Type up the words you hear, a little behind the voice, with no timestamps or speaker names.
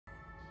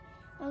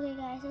Okay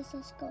guys, let's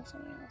just go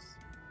somewhere else.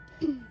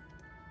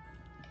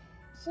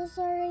 So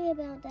sorry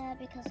about that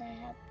because I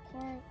have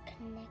poor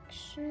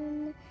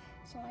connection.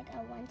 So like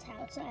I went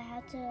out, so I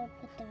had to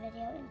put the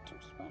video in 2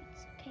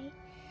 spots, okay?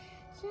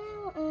 So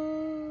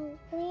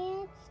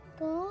let's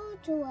go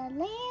to a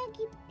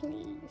laggy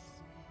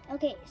please.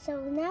 Okay,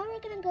 so now we're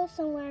gonna go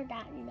somewhere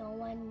that no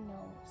one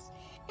knows.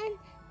 And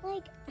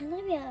like I'm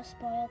gonna be a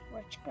spoiled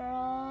rich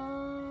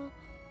girl.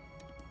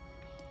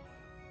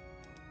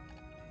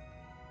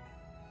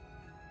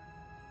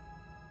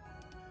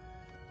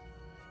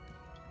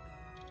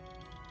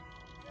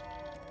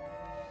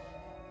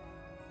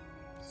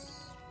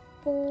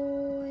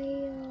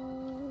 Spoil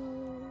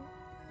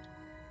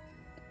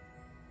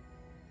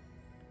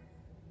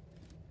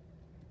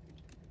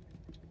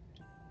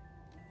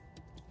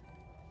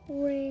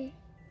rich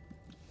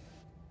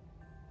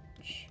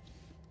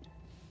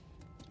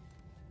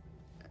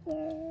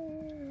girl.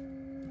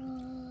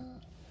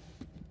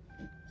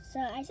 So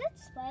I said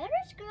spoil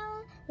rich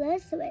girl.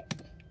 Let's do it.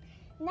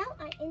 Now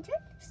I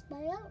entered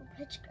spoil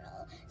rich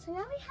girl. So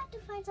now we have to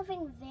find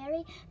something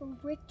very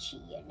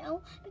richy, you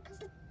know? Because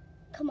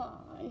come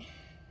on.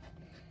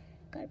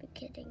 Gotta be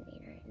kidding me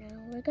right now.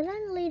 We're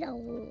gonna need a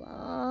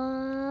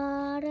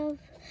lot of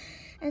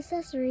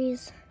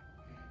accessories.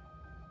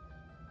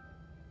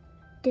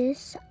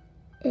 This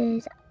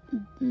is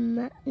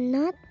not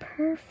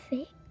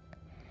perfect.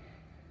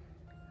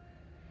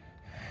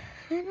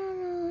 I don't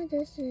know.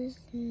 This is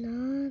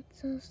not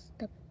just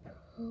the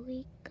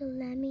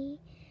polygamy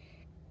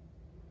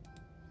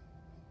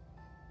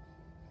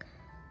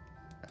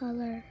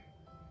color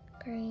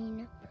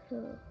green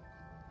poo.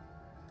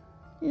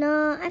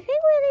 No, I think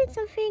we need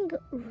something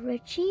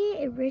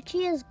richy.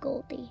 Richy is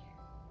Goldie.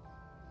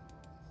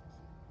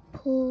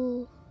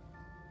 Poo.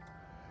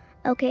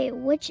 Okay,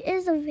 which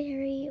is a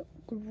very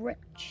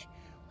rich?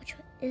 Which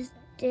one? Is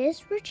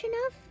this rich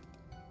enough?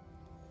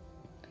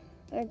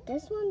 Or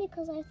this one?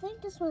 Because I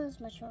think this one is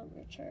much more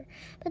richer.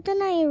 But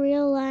then I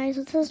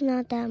realized this is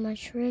not that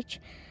much rich.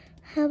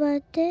 How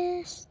about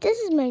this? This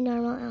is my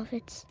normal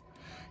outfits.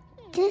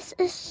 This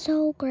is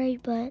so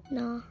great, but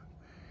no.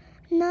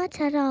 Not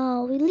at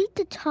all. We need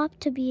the top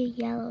to be a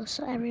yellow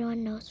so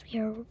everyone knows we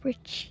are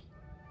rich.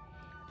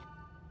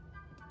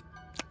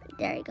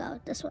 There you go,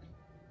 this one.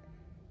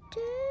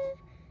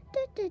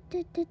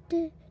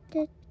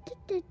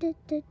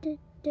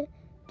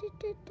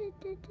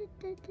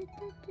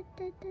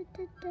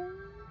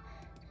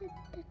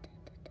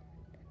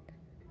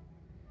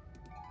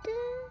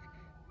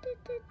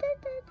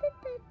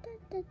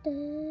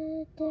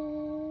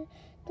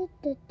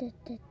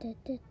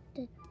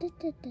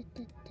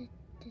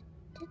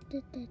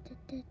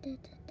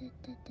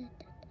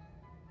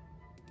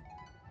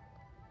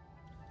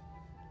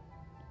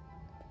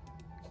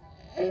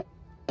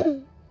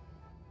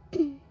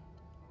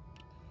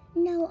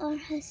 Now our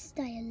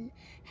hairstyle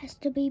has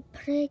to be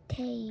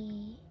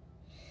pretty.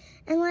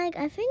 And like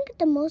I think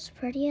the most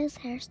prettiest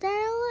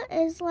hairstyle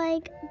is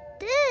like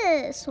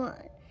this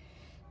one.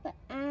 But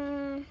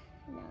no.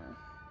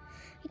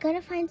 We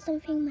gotta find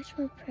something much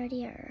more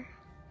prettier.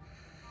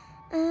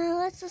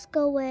 Let's just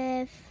go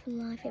with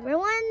my favorite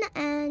one,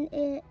 and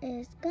it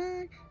is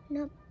gone.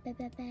 No,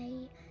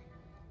 baby.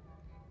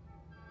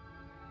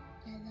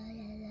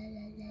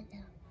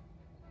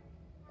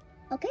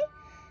 Okay,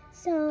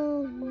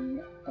 so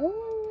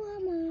oh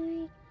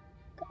my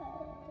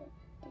god,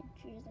 did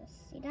you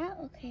just see that?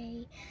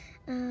 Okay,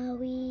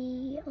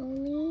 we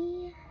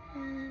only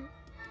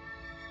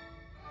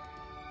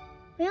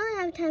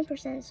have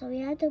 10%, so we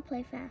have to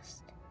play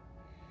fast.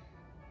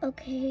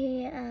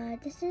 Okay,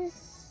 this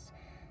is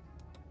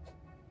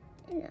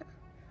enough.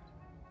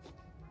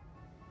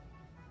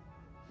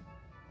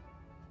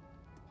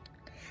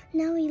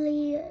 Now we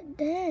lead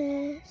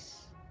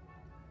this.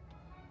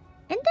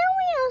 And then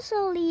we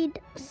also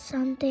need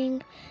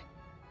something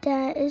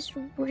that is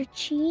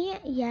richy.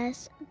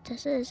 Yes,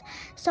 this is.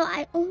 So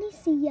I only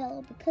see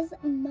yellow because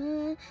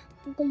my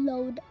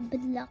glowed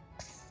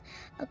blocks.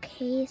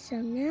 Okay, so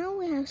now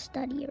we have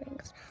stud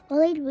earrings. Well,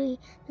 we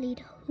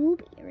need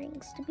hoop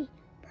earrings to be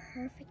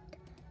perfect.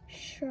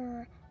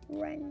 Sure,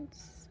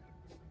 runs.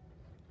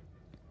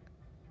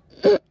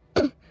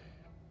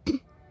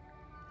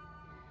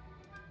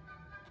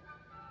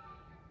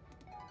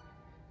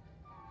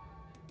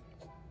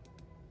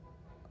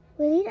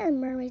 We need a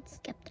mermaid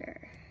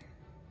scepter.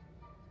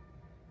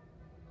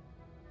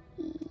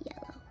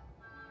 Yellow.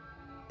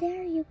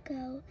 There you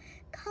go.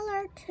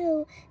 Color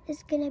 2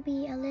 is gonna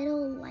be a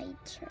little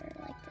lighter,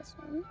 like this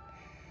one.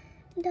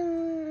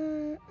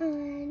 Done.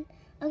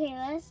 Okay,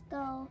 let's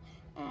go.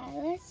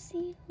 Let's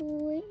see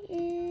who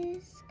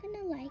is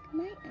gonna like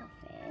my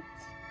outfit.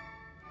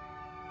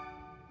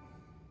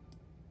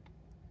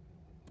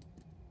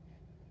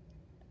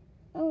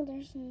 Oh,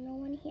 there's no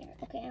one here.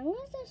 Okay, I'm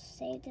gonna just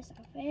save this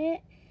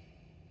outfit.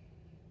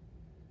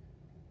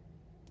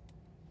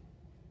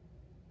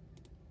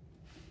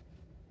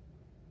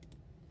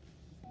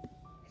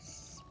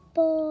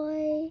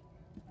 Boy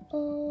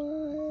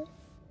or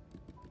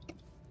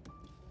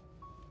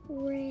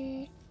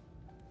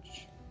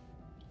rich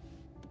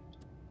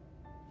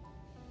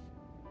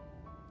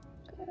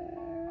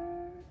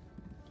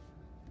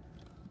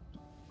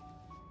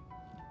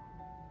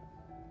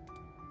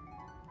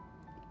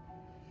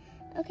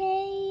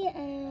Okay,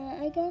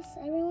 I guess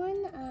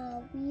everyone,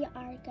 we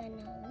are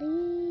gonna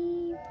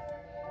leave.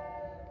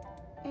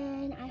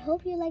 And I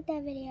hope you liked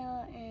that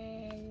video,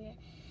 and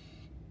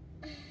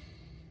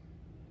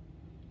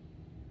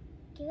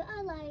give it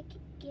a like,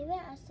 give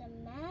it a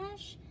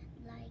smash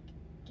like,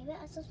 give it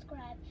a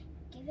subscribe,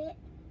 give it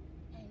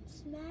and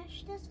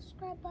smash the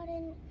subscribe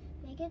button,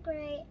 make it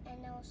great,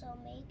 and also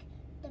make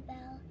the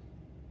bell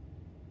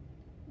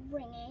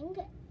ringing,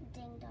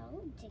 ding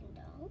dong,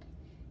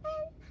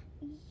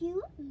 and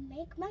you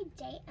make my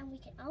day, and we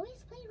can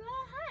always play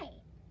Royale High.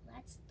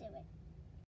 Let's do it.